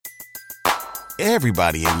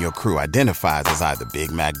Everybody in your crew identifies as either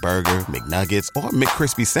Big Mac Burger, McNuggets, or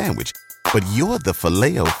McCrispy Sandwich. But you're the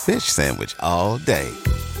Filet-O-Fish Sandwich all day.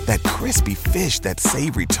 That crispy fish, that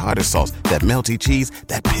savory tartar sauce, that melty cheese,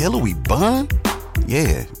 that pillowy bun.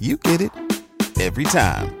 Yeah, you get it. Every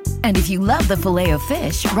time. And if you love the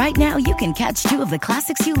Filet-O-Fish, right now you can catch two of the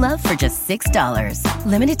classics you love for just $6.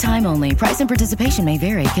 Limited time only. Price and participation may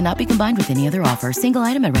vary. Cannot be combined with any other offer. Single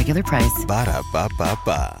item at regular price.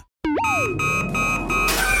 Ba-da-ba-ba-ba.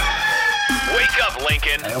 Wake up,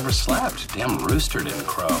 Lincoln. I overslept. Damn rooster didn't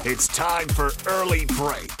crow. It's time for Early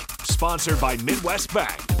Break, sponsored by Midwest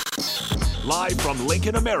Bank. Live from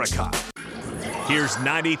Lincoln, America. Here's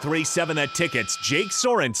 93.7 The Ticket's Jake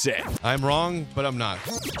Sorensen. I'm wrong, but I'm not.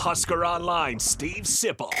 Husker Online, Steve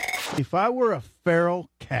Sipple. If I were a feral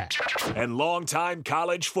cat. And longtime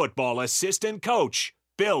college football assistant coach,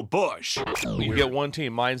 Bill Bush. You get one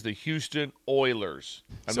team. Mine's the Houston Oilers.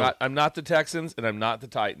 I'm not the Texans, and I'm not the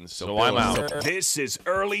Titans, so I'm out. This is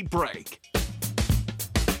Early Break.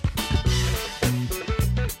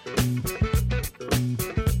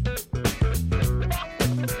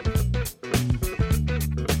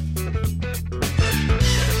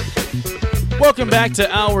 Welcome back to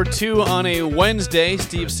Hour 2 on a Wednesday.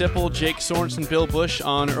 Steve Sipple, Jake Sorensen, Bill Bush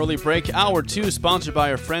on Early Break. Hour 2 sponsored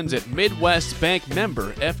by our friends at Midwest Bank,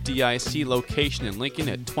 member FDIC, location in Lincoln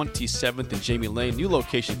at 27th and Jamie Lane. New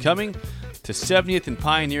location coming to 70th and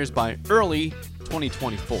Pioneers by early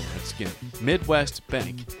 2024. That's again, Midwest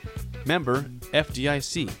Bank, member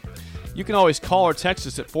FDIC. You can always call or text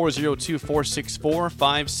us at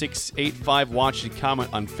 402-464-5685. Watch and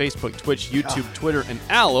comment on Facebook, Twitch, YouTube, Twitter, and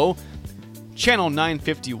Allo. Channel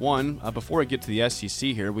 951. Before I get to the SEC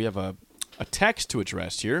here, we have a text to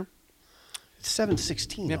address here. It's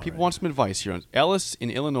 7:16. Yeah, people want some advice here. Ellis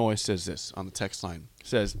in Illinois says this on the text line.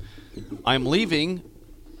 Says, I'm leaving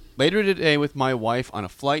later today with my wife on a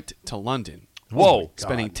flight to London. Whoa.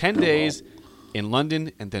 Spending 10 days in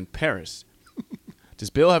London and then Paris.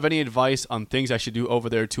 Does Bill have any advice on things I should do over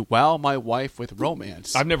there to wow my wife with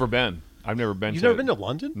romance? I've never been. You've never been to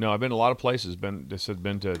London? No, I've been to a lot of places. Been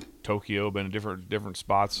to Tokyo, been to different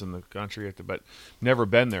spots in the country, but never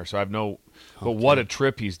been there. So I've no. But what a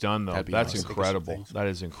trip he's done, though. That's incredible. That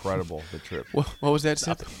is incredible. The trip. What was that?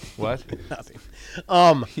 What? Nothing.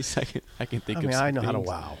 I can think of. I know things. how to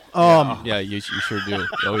wow. Yeah, you sure do.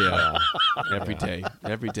 Oh yeah, every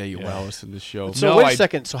day you wow us in this show. So wait a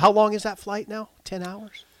second. So how long is that flight now? 10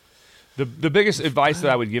 hours. The biggest advice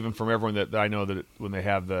that I would give him from everyone that I know that when they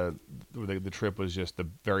have the trip was just the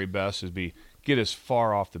very best is get as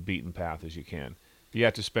far off the beaten path as you can. You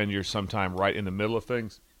have to spend your some time right in the middle of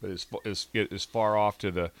things, but get as far off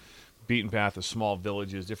to the beaten path of small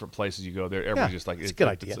villages, different places you go there. Everybody's just like it's a good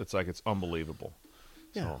idea. It's like it's unbelievable.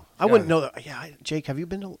 Yeah, so, I wouldn't know that. Yeah, Jake, have you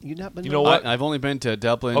been to? You not been? You know what? I've only been to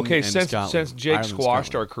Dublin. Okay, and since Jake Ireland,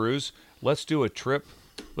 squashed Scotland. our cruise, let's do a trip.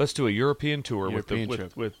 Let's do a European tour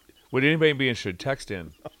trip. with. Would anybody be interested? Text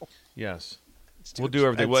in. Yes. We'll do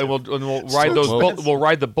everything. expensive. We'll ride We'll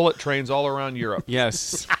ride the bullet trains all around Europe.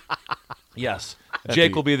 Yes. Yes.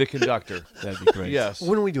 Jake will be the conductor. That'd be great. Yes.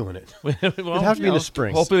 When are we doing it? Well, It'd have to be in the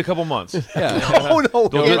spring. Hopefully a couple months. Yeah. No.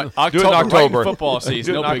 Do it in October. Right, football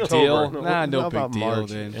season. Do it No in big October. deal. No, No how big about deal. March?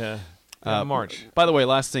 Then. Yeah. March. By the way,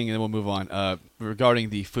 last thing, and then we'll move on. Regarding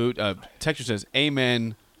the food, Texture says,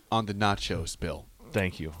 "Amen" on the nachos, Bill.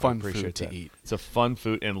 Thank you. Fun I appreciate food to that. eat. It's a fun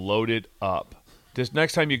food and loaded up. Just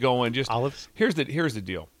next time you go in, just olives. Here's the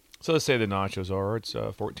deal. So let's say the nachos are it's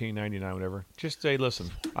 $14.99, whatever. Just say, listen,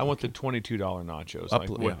 I want the $22 nachos.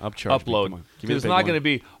 Upcharge. Upload. Because it's not going to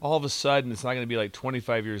be all of a sudden. It's not going to be like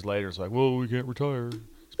 25 years later. It's like, well, we can't retire.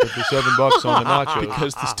 Spent the $7 on the nachos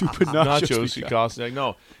because the stupid nachos cost. Like,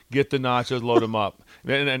 no, get the nachos, load them up.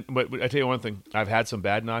 But I tell you one thing. I've had some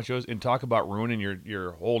bad nachos, and talk about ruining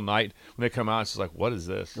your whole night. When they come out, it's just like, what is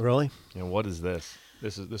this? Really? Yeah, what is this?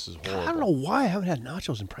 This is horrible. I don't know why I haven't had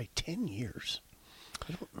nachos in probably 10 years.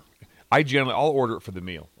 I'll order it for the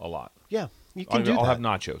meal a lot. Yeah, you can do that. I'll have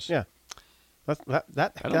nachos. Yeah,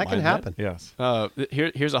 that can happen. Yes.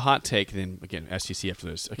 Here's a hot take. Then again, SEC after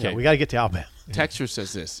this. Okay, yeah, we got to get to Alabama. Texture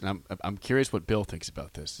says this, and I'm curious what Bill thinks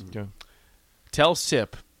about this. Okay. Tell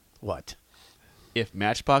Sip what if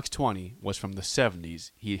Matchbox 20 was from the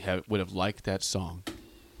 70s, he would have liked that song.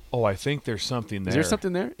 Oh, I think there's something there. Is there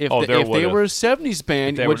something there? If there they were a 70s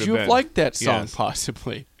band, would you have liked that song Yes.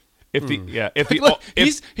 possibly? If Look,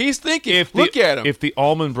 he's thinking. Look at him. If the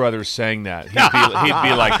Allman Brothers sang that, he'd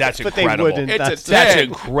be like, "That's But they incredible. wouldn't. It's a That's 10.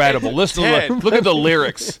 incredible. Listen to look at the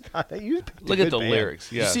lyrics. Look at the lyrics.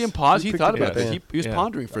 You Yes. see him pause. He picked thought a good about this. band. He was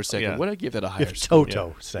pondering for a second. Yeah. Would I give that a higher score? If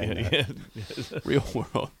Toto sang that. Real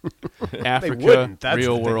world, Africa, wouldn't. That's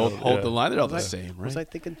real the thing. world. Hold Yeah. the line. They're all the Was same, right? Was I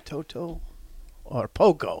thinking Toto or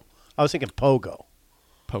Poco? I was thinking Pogo.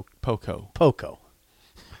 Poco.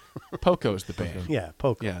 Poco's the band. Yeah,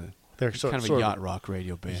 Poco. Yeah. They're Kind of a yacht rock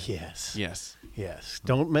radio band. Yes. Yes. Yes.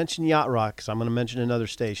 Don't mention yacht rock because I'm going to mention another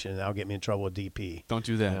station and that'll get me in trouble with DP. Don't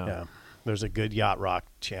do that. Yeah. There's a good yacht rock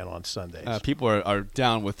channel on Sundays. People are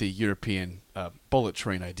down with the European bullet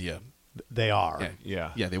train idea. They are.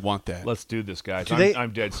 Yeah. Yeah, they want that. Let's do this, guys. Do they-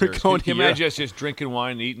 I'm dead We're serious. going Can you to imagine just drinking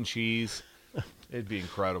wine and eating cheese? It'd be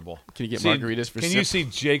incredible. Can you get margaritas for Can you sip? see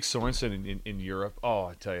Jake Sorensen in Europe? Oh,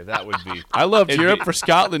 I tell you, that would be. I loved it'd Europe be- for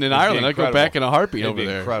Scotland and it'd be Ireland. I'd go incredible. back in a heartbeat It'd over be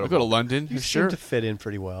there. incredible. I'd go to London. You sure. seem to fit in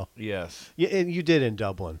pretty well. Yes. Yeah, and you did in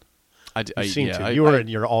Dublin. I You seem yeah, to. I- You were I-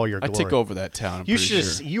 in all your I glory. took over that town. I'm You pretty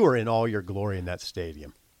should. sure. You were in all your glory in that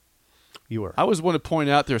stadium. You were. I was one to point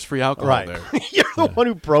out there's free alcohol right. there. You're the one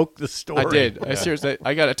who broke the story. I did. I seriously.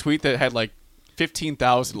 I got a tweet that had like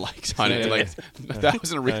 15,000 likes on it, like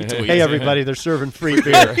 1,000 retweets. Hey, everybody, they're serving free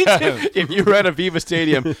beer. If you're at a Viva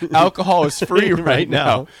Stadium, alcohol is free right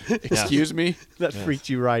now. Excuse me. That freaked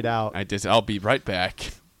you right out. I'll be right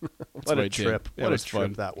back. What a trip. That What a was trip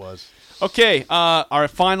fun. that was. Okay, our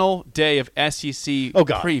final day of SEC Oh,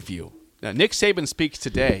 God. preview. Now, Nick Saban speaks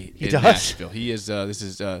today in does. Nashville. He is. This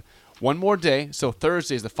is one more day. So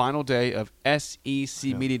Thursday is the final day of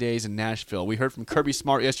SEC Media Days in Nashville. We heard from Kirby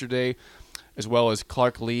Smart yesterday, as well as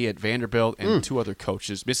Clark Lee at Vanderbilt and two other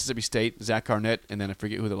coaches, Mississippi State, Zach Arnett, and then I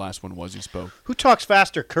forget who the last one was who spoke. Who talks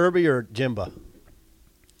faster, Kirby or Jimba?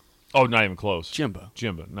 Oh, not even close. Jimbo.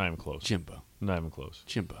 Not even close. Jimbo. Not even close.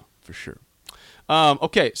 Jimbo, for sure.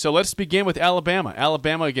 Okay, so let's begin with Alabama.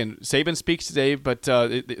 Alabama, again, Saban speaks today, but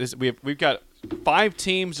we've got 5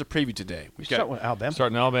 teams to preview today. We've Start got with Alabama.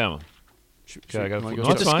 Starting in Alabama. Okay, I got you wanna no, go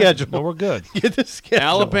it's to the fine. schedule. No, we're good. Get the schedule.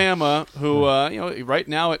 Alabama, who right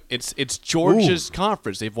now it's Georgia's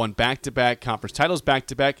conference. They've won back-to-back conference titles,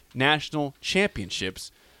 back-to-back national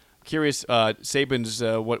championships. Curious, Saban's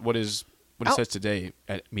what he says today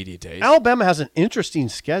at Media Days. Alabama has an interesting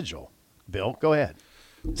schedule. Bill, go ahead.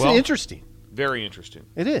 It's Well- interesting. Very interesting.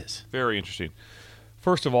 It is. Very interesting.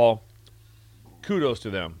 First of all, kudos to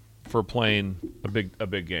them for playing a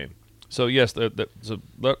big game. So yes,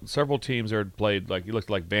 several teams there played like you looked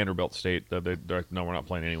like Vanderbilt State. They're like, no, we're not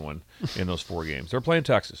playing anyone in those 4 games. They're playing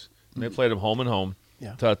Texas. And they played them home and home.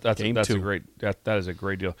 Yeah. That's Game a 2. great that is a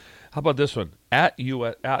great deal. How about this one at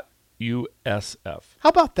USF? How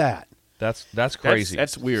about that? That's crazy.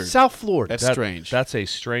 That's weird. South Florida. That's strange. That's a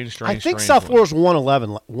strange. I think strange South one.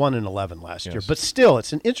 Florida's 1-11 last year, Yes. but still,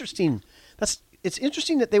 it's an interesting. It's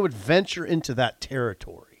interesting that they would venture into that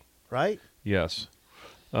territory, right? Yes.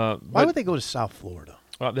 Why would they go to South Florida?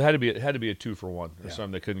 It had to be a 2-for-1 or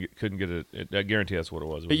something. They couldn't get it. I guarantee that's what it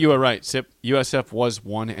was. But you are right. USF was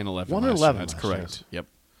 1-11. 1-11 That's last correct. Yep.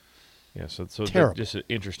 Yeah, so Terrible. just an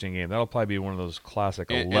interesting game. That'll probably be one of those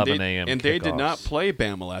classic And 11 a.m. And they did not kickoffs. play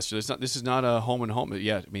Bama last year. This is not a home and home.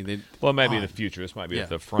 Yeah, I mean they. Well, it might be in the future. This might be at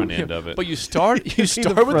the front end of it. But you start the with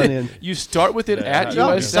front it. end. You start with it at You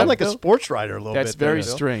USF. sound like a though? sports writer a little bit. That's there, very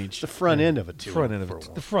Bill. strange. It's the front end of it, too. front end of it.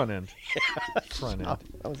 The front end. Front end.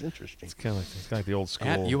 That was interesting. It's kind of like the old school.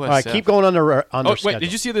 At USF. All right, keep going on their Oh schedule. wait,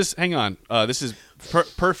 did you see this? Hang on. This is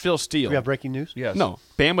per Phil Steele. Do we have breaking news? Yes. No,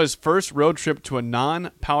 Bama's first road trip to a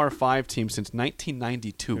non-Power 5 team since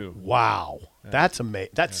 1992. Wow. That's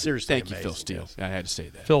amazing. That's seriously Thank you, amazing. Phil Steele. I had to say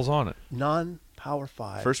that. Phil's on it. Non-Power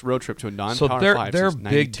 5. First road trip to a So non-Power 5 their since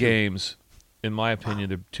big 92. games, in my opinion,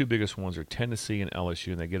 the 2 biggest ones are Tennessee and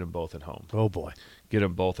LSU, and they get them both at home. Oh, boy. Get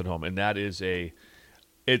them both at home, and that is it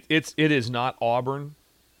is not Auburn,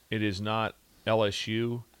 it is not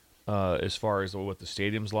LSU, as far as what the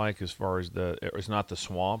stadium's like, as far as it's not the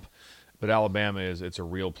Swamp, but Alabama it's a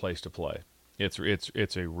real place to play. It's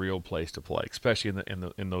a real place to play, especially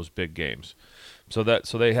in those big games. So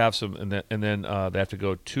they have some, and then they have to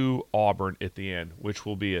go to Auburn at the end, which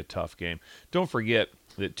will be a tough game. Don't forget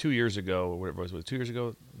that 2 years ago, or whatever it was 2 years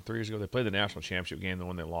ago, 3 years ago, they played the national championship game, the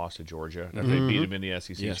one they lost to Georgia. After they beat them in the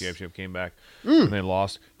SEC Yes. championship, came back and they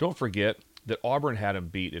lost. Don't forget that Auburn had them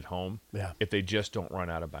beat at home. Yeah. If they just don't run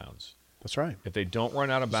out of bounds. That's right. If they don't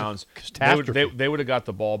run out of bounds, catastrophe. they would have got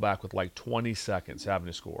the ball back with like 20 seconds having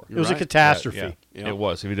to score. It was a right. catastrophe. Yeah, it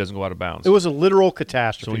was if he doesn't go out of bounds. It was a literal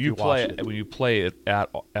catastrophe. So when if you play watched it. it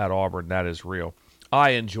at Auburn, that is real.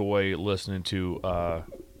 I enjoy listening to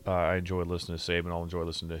I enjoy listening to Saban. I'll enjoy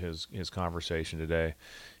listening to his conversation today.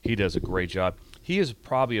 He does a great job. He is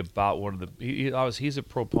probably about one of the he's a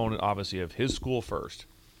proponent, obviously, of his school first,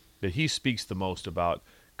 that he speaks the most about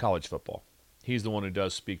college football. He's the one who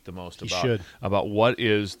does speak the most about what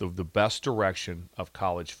is the best direction of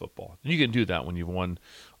college football. And you can do that when you've won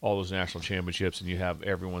all those national championships and you have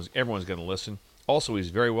everyone's going to listen. Also, he's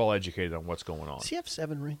very well educated on what's going on. Does he have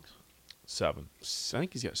 7 rings? 7. I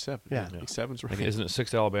think he's got 7. Yeah. I think 7's right. Isn't it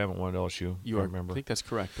 6 to Alabama and 1 to LSU? You I remember. I think that's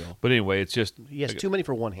correct, Bill. But anyway, it's just He has too many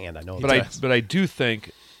for one hand. I know. But I do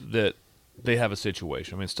think that they have a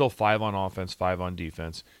situation. I mean, it's still 5 on offense, 5 on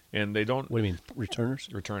defense, and they don't. What do you mean, returners?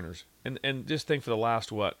 Returners, and just think for the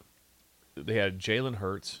last they had Jalen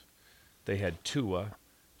Hurts, they had Tua,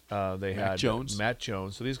 they had Matt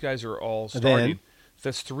Jones. So these guys are all starting.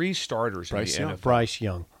 That's 3 starters in the NFL. Bryce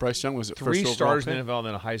Young. Bryce Young was 3 starters in the NFL, and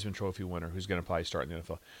then a Heisman Trophy winner who's going to probably start in the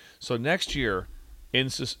NFL. So next year, in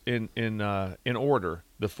order,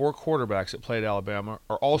 the 4 quarterbacks that played Alabama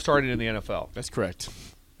are all starting in the NFL. That's correct.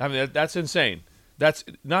 I mean, that's insane. That's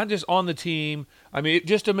not just on the team. I mean,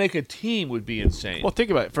 just to make a team would be insane. Well, think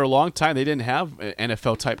about it. For a long time, they didn't have an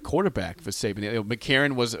NFL-type quarterback for Saban.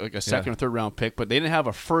 McCarron was like a second or third round pick, but they didn't have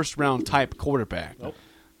a first-round type quarterback. Nope.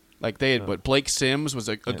 Like they had, but Blake Sims was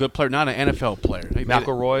a good player, not an NFL player.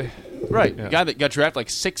 McElroy. Right. A guy that got drafted like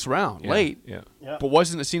 6th round, late, but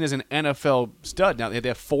wasn't seen as an NFL stud. Now they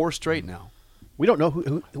have 4 straight now. We don't know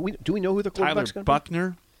who do we know who the quarterback's going to be?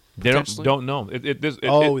 Buckner. They don't know.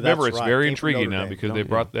 Remember, it's very intriguing now because they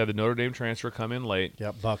had the Notre Dame transfer come in late.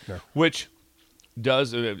 Yeah, Buckner. Which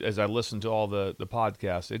does, as I listen to all the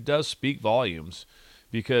podcasts, it does speak volumes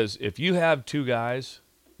because if you have 2 guys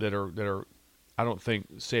that are, I don't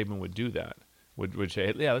think Saban would do that. Would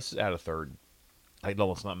say, let's add a third.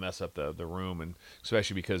 Let's not mess up the room, and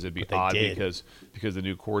especially because it'd be odd because the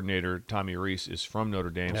new coordinator Tommy Rees is from Notre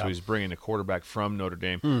Dame, so he's bringing a quarterback from Notre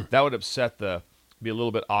Dame. That would upset be a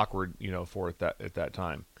little bit awkward, for it at that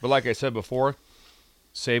time. But like I said before,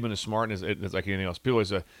 Saban is smart, and it's like anything else. People always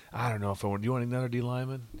say, I don't know if I want. Do you want another D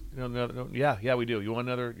lineman? Yeah, we do. You want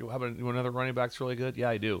another? You want another running back that's really good? Yeah,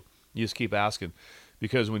 I do. You just keep asking,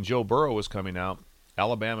 because when Joe Burrow was coming out,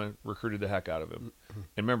 Alabama recruited the heck out of him. And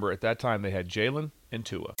remember, at that time they had Jalen and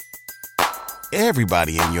Tua.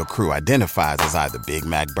 Everybody in your crew identifies as either Big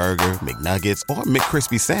Mac Burger, McNuggets, or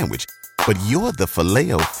McCrispy Sandwich. But you're the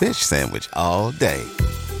Filet-O-Fish Sandwich all day.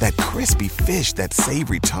 That crispy fish, that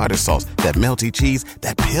savory tartar sauce, that melty cheese,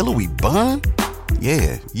 that pillowy bun.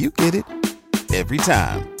 Yeah, you get it. Every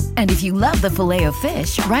time. And if you love the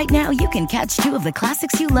Filet-O-Fish, right now you can catch 2 of the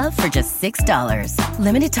classics you love for just $6.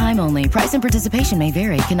 Limited time only. Price and participation may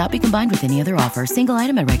vary. Cannot be combined with any other offer. Single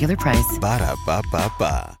item at regular price.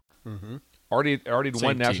 Ba-da-ba-ba-ba. Already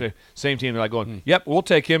won national. Same team. They're like going, yep, we'll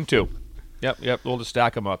take him too. Yep, we'll just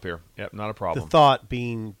stack them up here. Yep, not a problem. The thought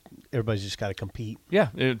being everybody's just got to compete. Yeah,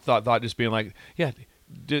 thought just being like,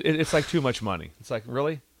 it's like too much money. It's like,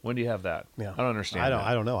 really? When do you have that? Yeah. I don't understand.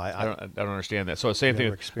 I don't know. I don't understand that. So same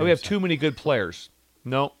thing. We have that. too many good players.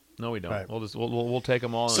 No, we don't. Right. We'll take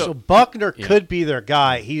them all. So Buckner could be their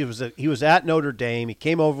guy. He was at Notre Dame. He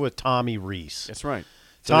came over with Tommy Rees. That's right.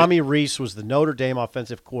 Tommy Rees was the Notre Dame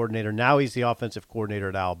offensive coordinator. Now he's the offensive coordinator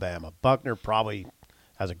at Alabama. Buckner probably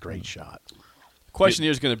has a great shot. The question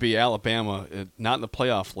here is going to be Alabama, not in the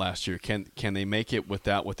playoff last year. Can they make it with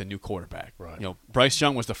a new quarterback? Right. Bryce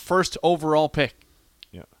Young was the first overall pick.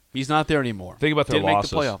 Yeah. He's not there anymore. Think about their losses.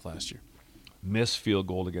 Didn't make the playoff last year. Missed field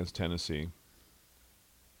goal against Tennessee.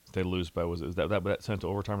 They lose by that sent to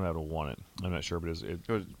overtime? Or that would have won it. I'm not sure, but it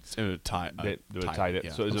would have tied it.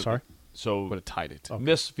 Yeah. So I'm sorry. So would have tied it. Okay.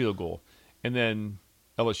 Missed field goal, and then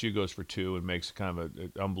LSU goes for 2 and makes kind of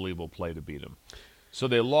an unbelievable play to beat them. So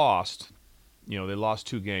they lost. They lost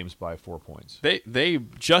 2 games by 4 points. They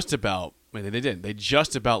just about. They didn't. They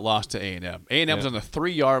just about lost to A&M. A&M was on the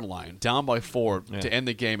 3-yard line, down by 4 to end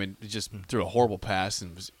the game, and just threw a horrible pass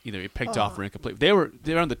and was either picked off or incomplete. They were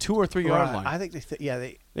on the 2 or 3 yard line. I think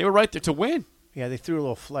they were right there to win. Yeah, they threw a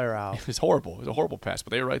little flare out. It was horrible. It was a horrible pass,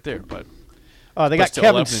 but they were right there. But they got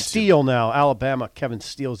Kevin Steele now. Alabama. Kevin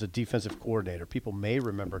Steele is a defensive coordinator. People may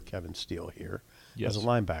remember Kevin Steele here as a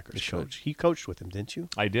linebackers coach. He coached with him, didn't you?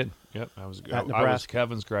 I did. Yep, I was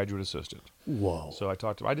Kevin's graduate assistant. Whoa! So I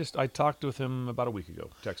talked with him about a week ago.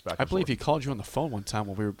 Text back. I believe he called you on the phone one time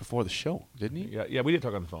when we were before the show, didn't he? Yeah, we did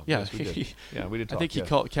talk on the phone. Yeah, yes, we did. We did talk. I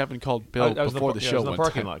think Kevin called Bill before the show. I was in the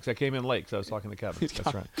parking lot because I came in late because I was talking to Kevin.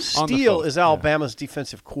 That's right. Steele is Alabama's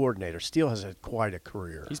defensive coordinator. Steele has had quite a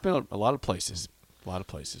career. He's been a lot of places.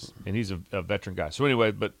 And he's a veteran guy. So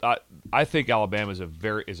anyway, but I think Alabama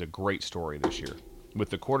is a great story this year. with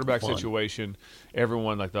the quarterback situation,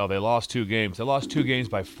 everyone they lost 2 games. They lost 2 games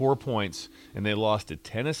by 4 points, and they lost to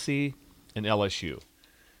Tennessee and LSU.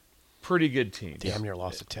 Pretty good teams. Damn near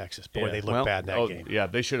lost to Texas. Boy, they looked bad in that game. Yeah,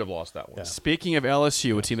 they should have lost that one. Yeah. Speaking of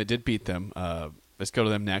LSU, a team that did beat them, let's go to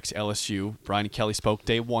them next. LSU. Brian Kelly spoke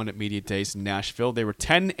day 1 at Media Days in Nashville. They were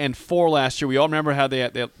 10-4 last year. We all remember how they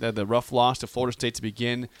had the rough loss to Florida State to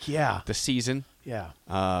begin the season. Yeah.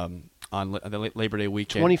 On the Labor Day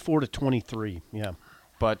weekend. 24-23. Yeah.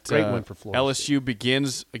 But great win for Florida LSU State.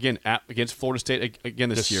 Begins again against Florida State again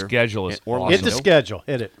this year. The schedule is awesome. Hit the schedule.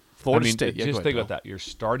 Hit it. Florida State. Just think about that. You're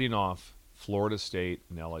starting off Florida State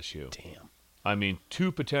and LSU. Damn. I mean,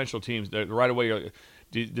 2 potential teams. Right away,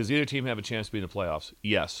 does either team have a chance to be in the playoffs?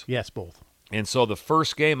 Yes. Yes, both. And so the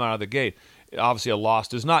first game out of the gate, obviously a loss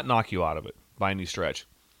does not knock you out of it by any stretch.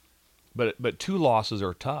 But 2 losses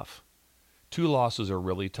are tough. 2 losses are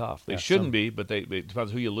really tough. They shouldn't be, but it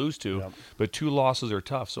depends who you lose to. Yep. But 2 losses are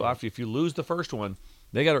tough. So if you lose the first one,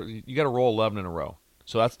 you got to roll 11 in a row.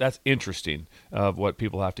 So that's interesting of what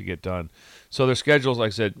people have to get done. So their schedules, like I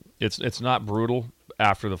said, it's not brutal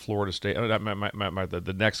after the Florida State.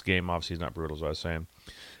 The next game obviously is not brutal, as I was saying.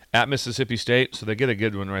 At Mississippi State, so they get a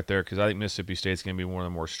good one right there because I think Mississippi State's going to be one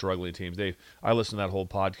of the more struggling teams. I listened to that whole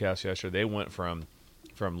podcast yesterday. They went from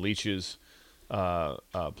Leach's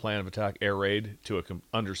plan of attack, air raid, to a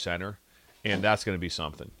under center, and that's going to be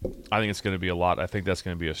something. I think it's going to be a lot. I think that's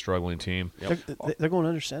going to be a struggling team. Yep. They're going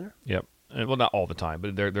under center? Yep. And, well, not all the time,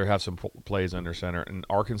 but they have some plays under center. And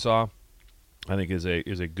Arkansas, I think, is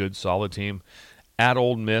a good, solid team. At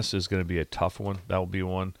Ole Miss is going to be a tough one. That will be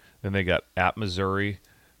one. Then they got at Missouri.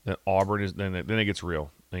 Then Auburn is. Then it gets real.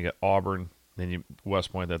 Then you got Auburn. Then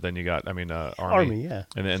West Point. Then you got Army. Yeah.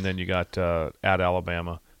 And then you got at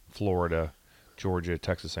Alabama, Florida, Georgia,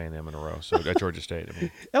 Texas A&M in a row. So at Georgia State. I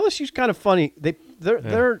mean, LSU's kind of funny.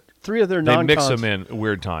 They're 3 of their non-cons. They mix them in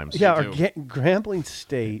weird times. Yeah, Grambling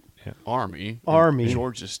State, Army,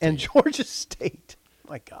 Georgia State.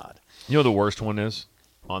 My God. You know the worst one is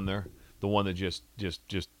on there? The one that just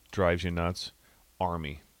drives you nuts?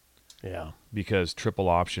 Army. Yeah. Because triple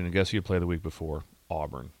option, and guess who you play the week before?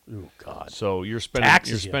 Auburn. Oh, God. So you're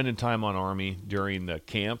spending time on Army during the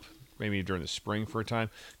camp, maybe during the spring for a time,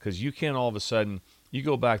 because you can't all of a sudden, you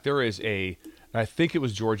go back, there is I think it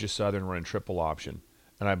was Georgia Southern running triple option,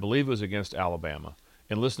 and I believe it was against Alabama.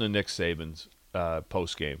 And listen to Nick Saban's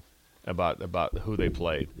post game about who they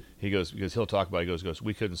played. He goes, because he'll talk about it, he goes,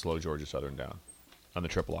 we couldn't slow Georgia Southern down on the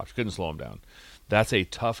triple option. Couldn't slow them down. That's a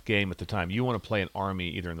tough game at the time. You want to play an Army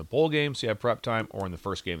either in the bowl game, so you have prep time, or in the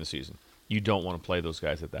first game of the season. You don't want to play those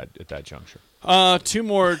guys at that juncture. 3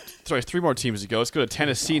 more teams to go. Let's go to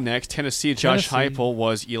Tennessee next. Tennessee. Josh Heupel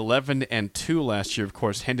was 11-2 last year. Of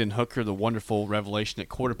course, Hendon Hooker, the wonderful revelation at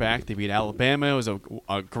quarterback. They beat Alabama. It was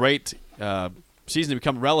a great season to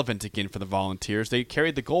become relevant again for the Volunteers. They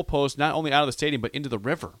carried the goalpost not only out of the stadium but into the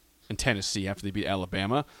river in Tennessee after they beat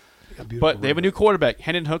Alabama. But they have a new quarterback.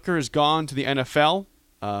 Hendon Hooker has gone to the NFL.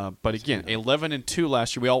 But again, 11-2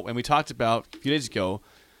 last year. We talked about a few days ago.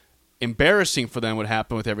 Embarrassing for them what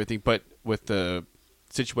happened with everything, but with the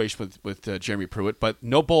situation with Jeremy Pruitt, but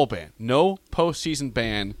no bowl ban, no postseason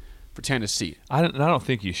ban for Tennessee. I don't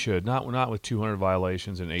think you should. Not with 200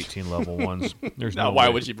 violations and 18 level ones. There's no. Why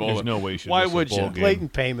way. would you bowl? There's no way you should. Why would you?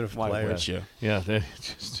 Blatant payment of Why players. would you? Yeah, they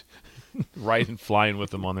just riding, flying with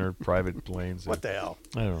them on their private planes. What the hell?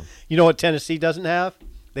 I don't know. You know what Tennessee doesn't have?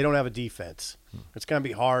 They don't have a defense. It's going to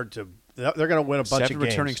be hard to. They're going to win a bunch 7 of games.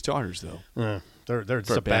 returning starters though. It's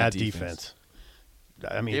a bad defense.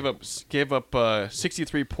 I mean, gave up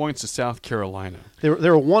 63 points to South Carolina. They were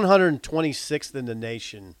 126th in the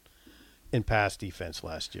nation in pass defense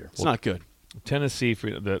last year. It's not good. Tennessee,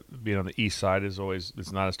 being on the east side,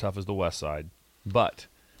 it's not as tough as the west side, but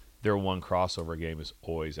their one crossover game is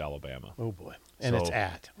always Alabama. Oh boy, and it's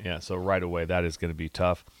at. Yeah, so right away that is going to be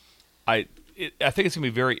tough. I think it's going to be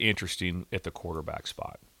very interesting at the quarterback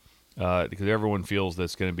spot because everyone feels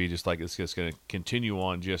that's going to be just like it's just going to continue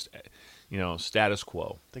on just status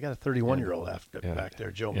quo. They got a 31-year-old back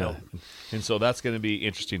there, Joe Milton. And so that's going to be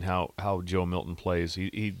interesting how Joe Milton plays.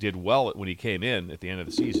 He did well when he came in at the end of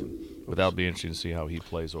the season, but that'll be interesting to see how he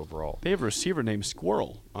plays overall. They have a receiver named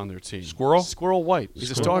Squirrel on their team. Squirrel? Squirrel White.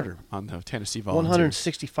 He's a starter on the Tennessee Volunteers.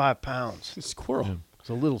 165 pounds. Squirrel. Yeah. It's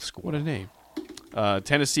a little squirrel. What a name.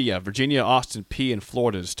 Tennessee, Virginia, Austin Peay, and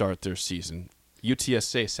Florida to start their season.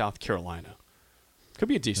 UTSA, South Carolina. Could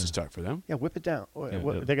be a decent start for them. Yeah, whip it down.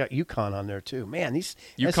 They got UConn on there too. Man, these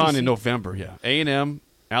UConn SEC in November. Yeah, A&M,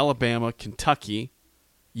 Alabama, Kentucky,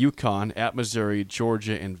 UConn, at Missouri,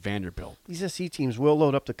 Georgia, and Vanderbilt. These SEC teams will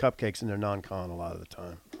load up the cupcakes in their non-con a lot of the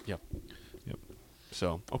time. Yep.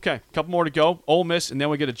 So, okay, a couple more to go. Ole Miss, and then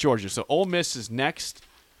we get to Georgia. So Ole Miss is next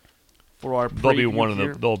for our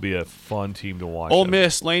preview. They'll be a fun team to watch. Ole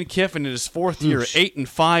Miss, Lane Kiffin in his fourth year,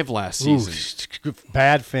 8-5 last season.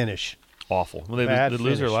 Bad finish. Awful. Well, they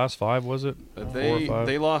lose their last 5, was it? 4 or 5?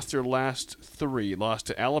 They lost their last 3. Lost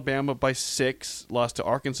to Alabama by 6, lost to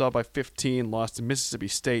Arkansas by 15, lost to Mississippi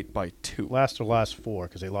State by 2. Last 4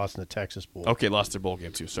 because they lost in the Texas Bowl. Okay, lost their bowl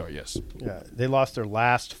game too. Sorry, yes. Yeah, they lost their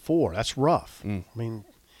last 4. That's rough. I mean,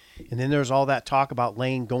 and then there's all that talk about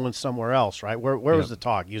Lane going somewhere else, right? Where was the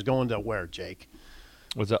talk? He was going to where, Jake?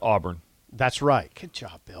 Was that Auburn? That's right. Good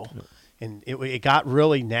job, Bill. Yeah. And it got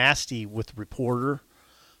really nasty with the reporter.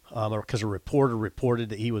 Because a reporter reported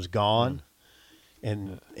that he was gone,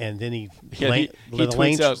 and then he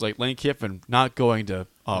tweets out like Lane Kiffin not going to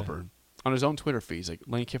Auburn on his own Twitter feed. He's like,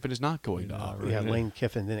 Lane Kiffin is not going to Auburn. Yeah, Lane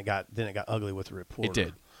Kiffin. Then it got ugly with the reporter. It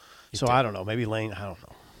did. So I don't know. Maybe Lane. I don't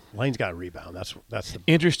know. Lane's got a rebound. That's the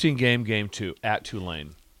interesting game. Game 2 at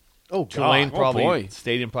Tulane. Oh, Tulane God.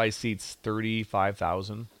 Stadium probably seats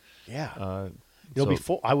 35,000. Yeah, it'll be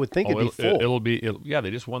full. I would think it'd be full. It'll be.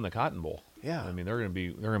 They just won the Cotton Bowl. Yeah, I mean they're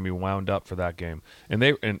gonna be wound up for that game,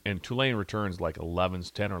 and Tulane returns like 10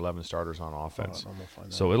 or 11 starters on offense,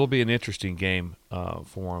 so it'll be an interesting game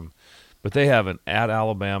for them. But they have an at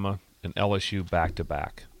Alabama and LSU back to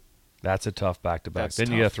back. That's a tough back to back.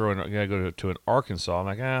 Then you got to go to an Arkansas. I'm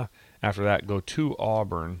like after that go to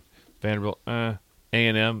Auburn, Vanderbilt,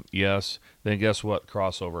 A&M, yes. Then guess what?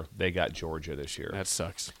 Crossover. They got Georgia this year. That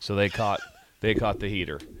sucks. So they caught the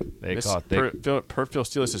heater. Perfield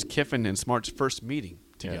Steelers says Kiffin and Smart's first meeting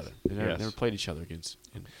together. They never played each other against.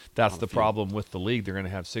 That's the problem with the league. They're going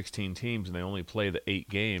to have 16 teams, and they only play the 8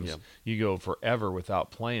 games. Yep. You go forever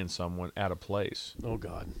without playing someone at a place. Oh,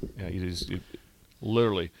 God. Yeah,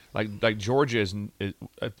 literally. Like Georgia is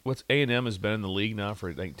what's A&M has been in the league now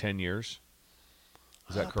for like 10 years.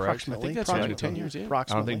 Is that correct? I think that's right. 10 years, yeah. I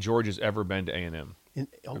don't think Georgia's ever been to A&M.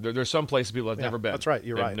 There's some places people have never been. That's right.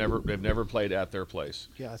 Right. They've never played at their place.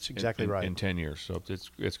 Yeah, that's exactly right. In 10 years, so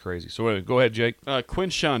it's crazy. So go ahead, Jake.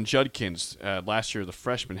 Quinshon Judkins last year, the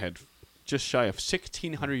freshman, had just shy of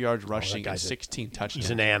 1,600 yards rushing and 16 touchdowns.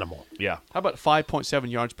 He's an animal. Yeah. How about 5.7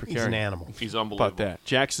 yards per carry? He's an animal. He's unbelievable. About that.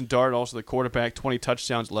 Jackson Dart, also the quarterback, 20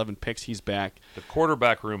 touchdowns, 11 picks. He's back. The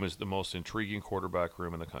quarterback room is the most intriguing quarterback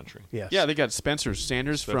room in the country. Yes. Yeah, they got Spencer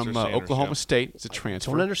Sanders from Oklahoma State. It's a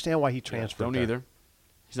transfer. I don't understand why he transferred. Don't either.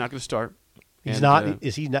 He's not going to start. He's not.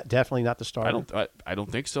 Is he not definitely not the starter? I don't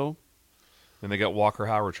think so. And they got Walker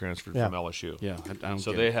Howard transferred from LSU. Yeah, I don't.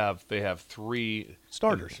 So they have 3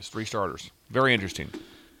 starters. 3 starters. Very interesting.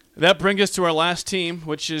 That brings us to our last team,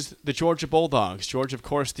 which is the Georgia Bulldogs. Georgia, of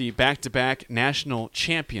course, the back-to-back national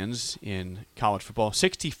champions in college football.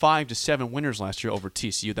 65-7 winners last year over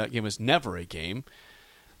TCU. That game was never a game.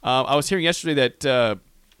 I was hearing yesterday that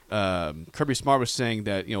Kirby Smart was saying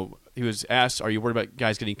that he was asked, "Are you worried about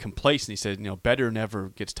guys getting complacent?" He said, better never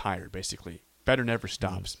gets tired, basically. Better never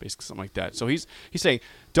stops, basically something like that. So he's saying,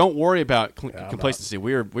 don't worry about complacency.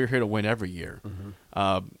 We're here to win every year.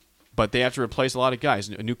 Mm-hmm. But they have to replace a lot of guys.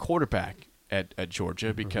 A new quarterback at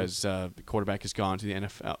Georgia because the quarterback has gone to the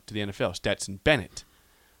NFL. Stetson Bennett.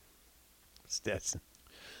 Stetson.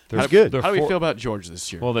 How do we feel about Georgia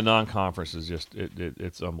this year? Well, the non-conference is just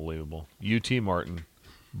it's unbelievable. UT Martin,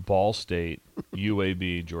 Ball State,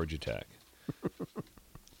 UAB, Georgia Tech.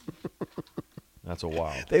 That's a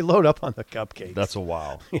wow. They load up on the cupcakes. That's a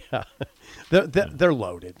wow. Yeah, they're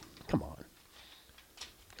loaded. Come on.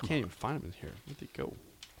 Can't even find them in here. Where'd they go?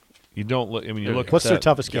 You don't look. I mean, you look. What's their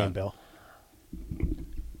toughest game, Bill?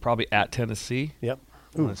 Probably at Tennessee. Yep.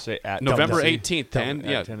 Let's say at November Tennessee. 18th.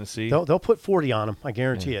 At Tennessee. They'll put 40 on them. I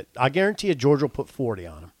guarantee it. I guarantee you Georgia will put 40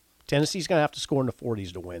 on them. Tennessee's going to have to score in the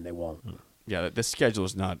 40s to win. They won't. Yeah, this schedule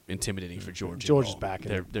is not intimidating for Georgia. Georgia's back.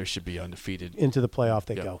 They should be undefeated. Into the playoff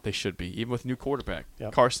they go. They should be, even with new quarterback.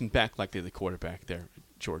 Yep. Carson Beck, like they're the quarterback there,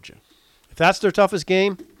 Georgia. If that's their toughest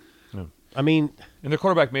game, I mean. And their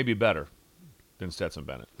quarterback may be better than Stetson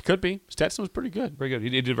Bennett. Could be. Stetson was pretty good. Very good. He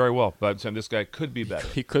did very well. But I'm saying this guy could be better.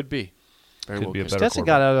 He could be. Stetson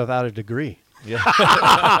got out without a degree. Yeah.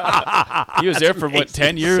 He was there for,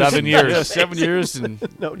 10 years? 7 years. Yeah, 7 years. And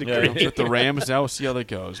no degree. With the Rams. Now we'll see how that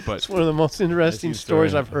goes. But it's one of the most interesting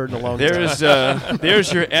stories I've heard in a long time.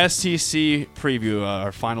 There's your SEC preview,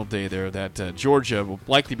 our final day there, that Georgia will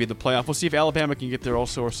likely be in the playoff. We'll see if Alabama can get there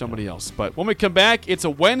also or somebody else. But when we come back, it's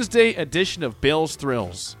a Wednesday edition of Bill's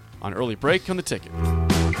Thrills on Early Break on the Ticket.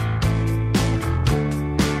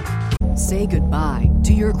 say goodbye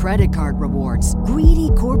to your credit card rewards. Greedy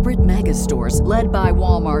corporate mega stores, led by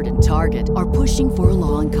Walmart and Target, are pushing for a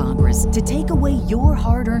law in Congress to take away your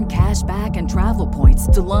hard-earned cash back and travel points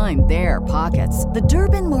to line their pockets. The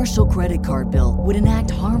Durbin-Marshall credit card bill would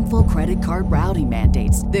enact harmful credit card routing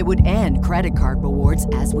mandates that would end credit card rewards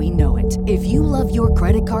as we know it. If you love your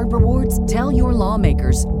credit card rewards, tell your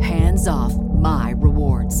lawmakers, hands off my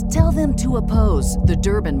rewards. Tell them to oppose the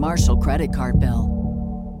Durbin-Marshall credit card bill.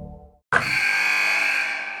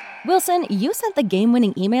 Wilson, you sent the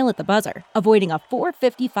game-winning email at the buzzer, avoiding a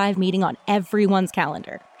 4:55 meeting on everyone's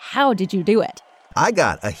calendar. How did you do it? I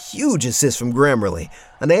got a huge assist from Grammarly,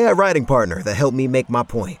 an AI writing partner that helped me make my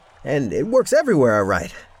point. And it works everywhere I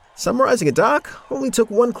write. Summarizing a doc only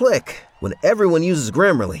took one click. When everyone uses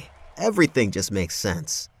Grammarly, everything just makes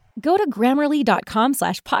sense. Go to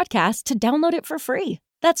Grammarly.com/podcast to download it for free.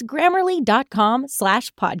 That's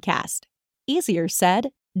Grammarly.com/podcast. Easier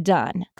said, done.